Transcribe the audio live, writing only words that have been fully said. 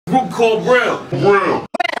call Bril. Bril.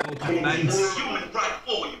 Bangz.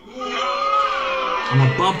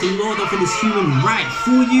 I'm above the law, don't think it's human right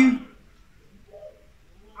for you.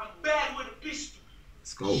 I'm bad with a pistol.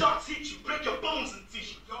 Let's go. Shots hit you, break your bones and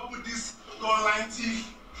tissue. Y'all with this gun-line teeth.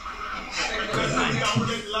 I'm gonna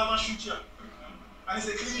let the lava shoot you. And it's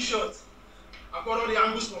a clean shot. I've got all the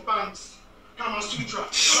angles for Bangz. Kama Sutra.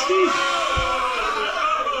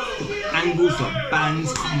 Angles for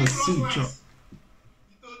Bangz, Kama Sutra.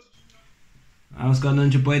 What's going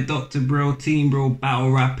on, your boy Dr. Bril, Team Bril,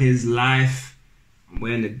 Battle Rap is life. I'm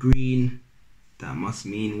wearing the green. That must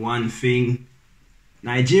mean one thing.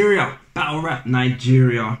 Nigeria, Battle Rap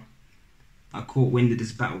Nigeria. I caught wind of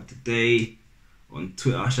this battle today on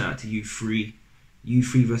Twitter. Shout out to you three. You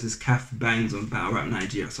three versus Khaff Bangz on Battlerap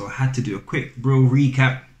Nigeria. So I had to do a quick Bril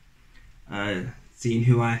recap. Seeing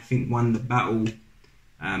who I think won the battle.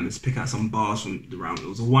 Let's pick out some bars from the round. It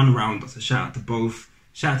was a one rounder, so shout out to both.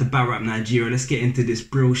 Shout out to Battlerap Nigeria. Let's get into this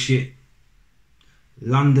Bril shit.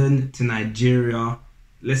 London to Nigeria.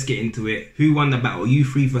 Let's get into it. Who won the battle? You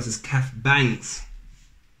three versus Khaff Bangz.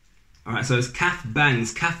 Alright, so it's Khaff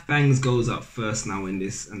Bangz. Khaff Bangz goes up first now in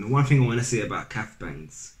this. And the one thing I want to say about Khaff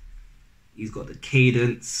Bangz, he's got the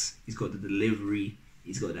cadence, he's got the delivery,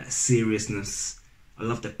 he's got that seriousness. I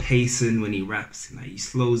love the pacing when he raps. Like, he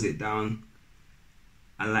slows it down.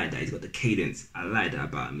 I like that. He's got the cadence. I like that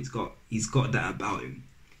about him. He's got that about him.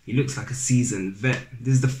 He looks like a seasoned vet.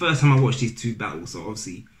 This is the first time I watched these two battles, so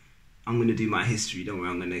obviously I'm gonna do my history. Don't worry,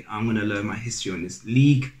 I'm gonna learn my history on this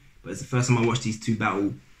league. But it's the first time I watched these two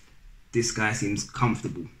battle. This guy seems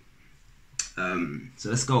comfortable. So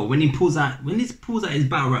let's go. When he pulls out his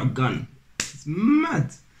battle rap gun, it's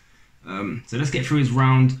mad. So let's get through his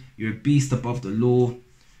round. You're a beast above the law.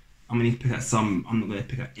 I'm gonna pick out some. I'm not gonna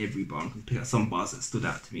pick out every bar. I'm gonna pick out some bars that stood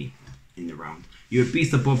out to me in the round. You're a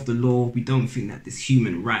beast above the law. We don't think that this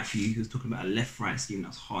human right for you. He was talking about a left-right scheme.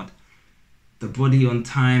 That's hard. The body on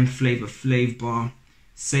time. Flavor Flav bar.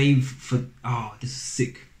 Save for. Oh, this is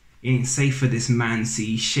sick. It ain't safe for this Man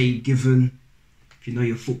City. Shay Given. If you know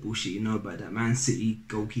your football shit, you know about that. Man City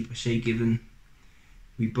goalkeeper Shay Given.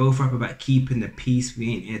 We both rap about keeping the peace.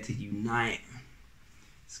 We ain't here to unite.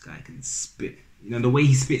 This guy can spit. You know, the way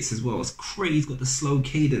he spits as well is crazy. He's got the slow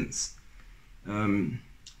cadence. The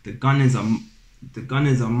gun is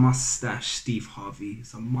a mustache, Steve Harvey.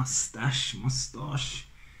 It's a mustache.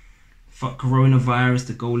 Fuck coronavirus.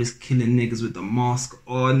 The goal is killing niggas with the mask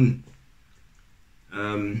on.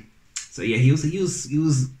 So yeah, he was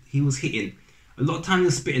hitting. A lot of times he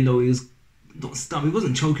was spitting though. He was not he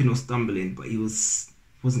wasn't choking or stumbling, but he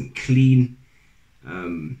wasn't clean.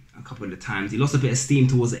 A couple of the times he lost a bit of steam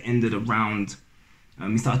towards the end of the round.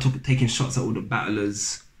 He started taking shots at all the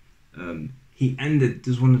battlers. He ended,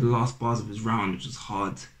 this was one of the last bars of his round, which was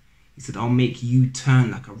hard. He said, I'll make you turn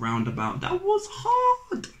like a roundabout. That was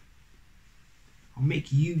hard. I'll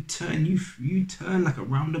make you turn, you turn like a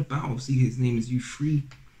roundabout. Obviously his name is U3.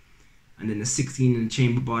 And then the 16 in the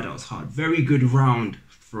chamber bar, that was hard. Very good round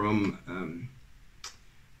from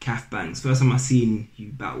Khaff Bangz. First time I seen you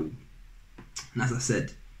battle. And as I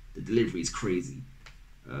said, the delivery is crazy.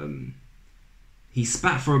 He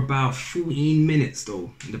spat for about 14 minutes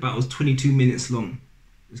though. And the battle was 22 minutes long.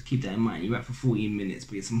 Just keep that in mind. He rapped for 14 minutes.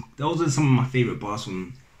 But those are some of my favourite bars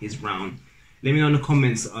from his round. Let me know in the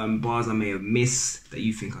comments bars I may have missed that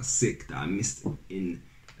you think are sick, that I missed in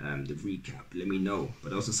the recap. Let me know.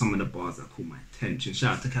 But those are some of the bars that caught my attention.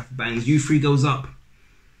 Shout out to Khaff Bangz. U3 goes up.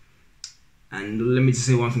 And let me just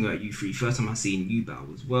say one thing about U3. First time I seen you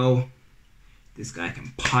battle as well. This guy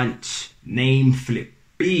can punch. Name flip.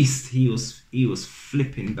 Beast. He was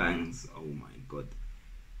flipping Bangz. Oh my god.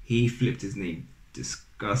 He flipped his name.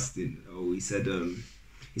 Disgusting. Oh, he said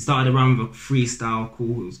he started around with a freestyle.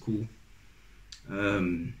 Cool. It was cool.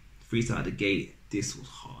 Freestyle at the gate. This was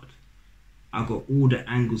hard. I got all the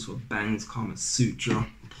angles for Bangz Kama Sutra.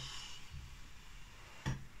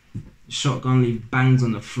 Shotgun leave Bangz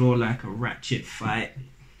on the floor like a ratchet fight.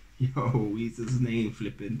 Yo, he's his name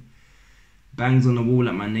flipping. Bangz on the wall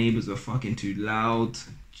like my neighbors were fucking too loud.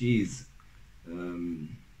 Jeez.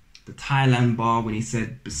 The Thailand bar when he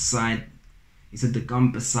said the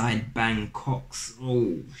gun beside Bangkok's.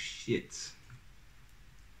 Oh shit.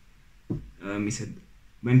 He said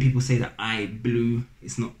when people say that eye blue,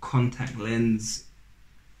 it's not contact lens.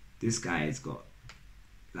 This guy has got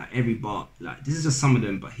like every bar. Like this is just some of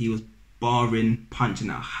them, but he was barring, punching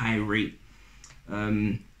at a high rate.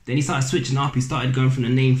 Then he started switching up. He started going from the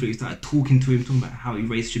name flip. He started talking to him, talking about how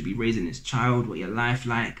he should be raising his child, what your life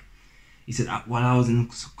like. He said, while I was in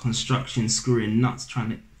construction, screwing nuts,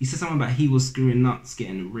 he said something about he was screwing nuts,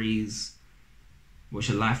 getting raised. What's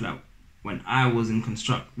your life like? when I was in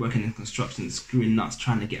working in construction, screwing nuts,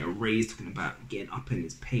 trying to get a raise, talking about getting up in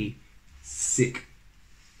his pay. Sick.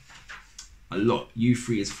 A lot.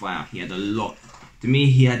 U3 is fire. He had a lot. To me,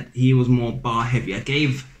 he was more bar heavy. I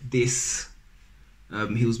gave this.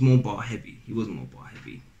 He was more bar heavy. He was more bar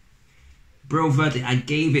heavy. Bril verdict. I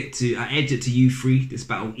edged it to U3 this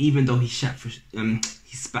battle, even though he spat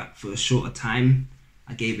for a shorter time.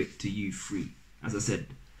 I gave it to U3. As I said,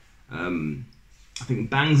 I think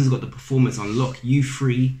Bangz has got the performance on lock.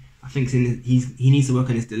 U3, I think he needs to work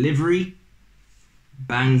on his delivery.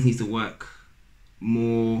 Bangz needs to work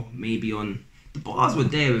more, maybe on the bars were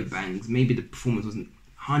there with Bangz. Maybe the performance wasn't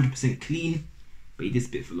 100% clean, but he did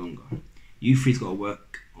spit for longer. U3's got to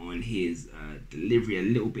work on his delivery a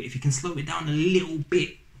little bit. If he can slow it down a little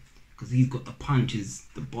bit, because he's got the punches,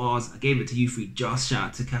 the bars. I gave it to U3. Just shout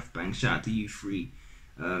out to Khaff Bang, shout out to U3.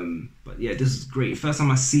 But yeah, this is great. First time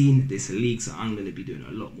I've seen this league, so I'm going to be doing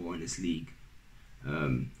a lot more in this league.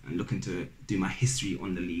 And looking to do my history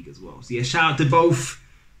on the league as well. So yeah, shout out to both.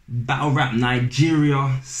 Battlerap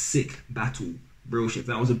Nigeria, sick battle. Bril shit.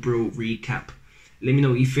 That was a Bril recap. Let me know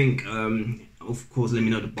what you think. Of course, let me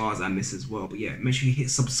know the bars I miss as well. But yeah, make sure you hit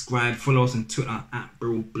subscribe. Follow us on Twitter at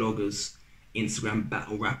Bril Bloggers. Instagram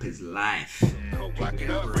BattleRapisLife.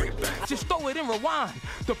 Just throw it and rewind.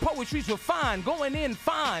 The poetry's refined, going in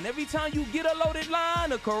fine. Every time you get a loaded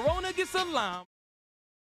line, a Corona gets a line.